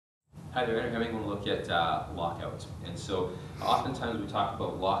Hi there, I'm going to look at lockout. And so oftentimes we talk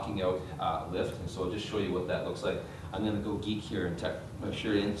about locking out lift, and so I'll just show you what that looks like. I'm going to go geek here and tuck my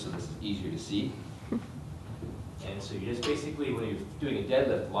shirt in so this is easier to see. And so you just basically, when you're doing a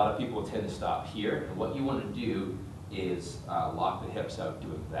deadlift, a lot of people tend to stop here. And what you want to do is lock the hips out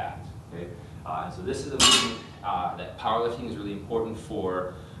doing that. Okay? And so this is a movement that powerlifting is really important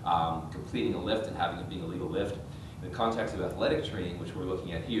for completing a lift and having it being a legal lift. In the context of athletic training, which we're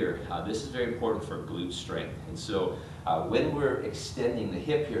looking at here, this is very important for glute strength. And so when we're extending the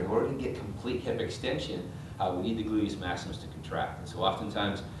hip here, in order to get complete hip extension, we need the gluteus maximus to contract. And so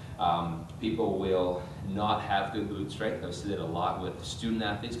oftentimes people will not have good glute strength. I see that a lot with student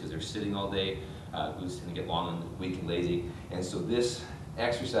athletes because they're sitting all day. Glutes tend to get long and weak and lazy. And so this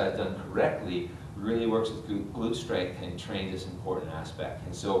exercise done correctly really works with glute strength and trains this important aspect.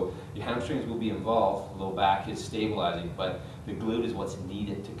 And so your hamstrings will be involved, low back is stabilizing, but the glute is what's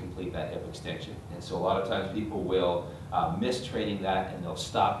needed to complete that hip extension. And so a lot of times people will miss training that and they'll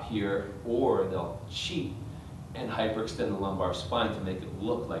stop here, or they'll cheat and hyperextend the lumbar spine to make it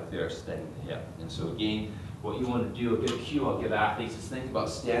look like they're extending the hip. And so again, what you want to do, a good cue I'll give athletes is think about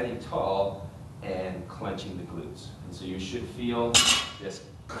standing tall and clenching the glutes. And so you should feel this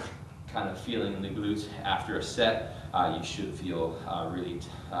kind of feeling in the glutes after a set. You should feel really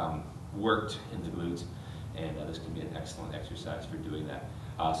worked in the glutes, and this can be an excellent exercise for doing that.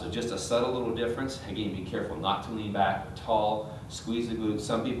 So just a subtle little difference. Again, be careful not to lean back or tall, squeeze the glutes.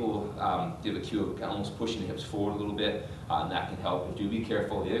 Some people give a cue of almost pushing the hips forward a little bit, and that can help, but do be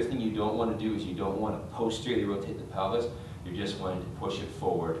careful. The other thing you don't want to do is you don't want to posteriorly rotate the pelvis. You're just wanting to push it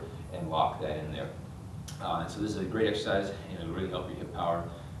forward and lock that in there. And so this is a great exercise, and it'll really help your hip power,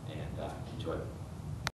 and enjoy it.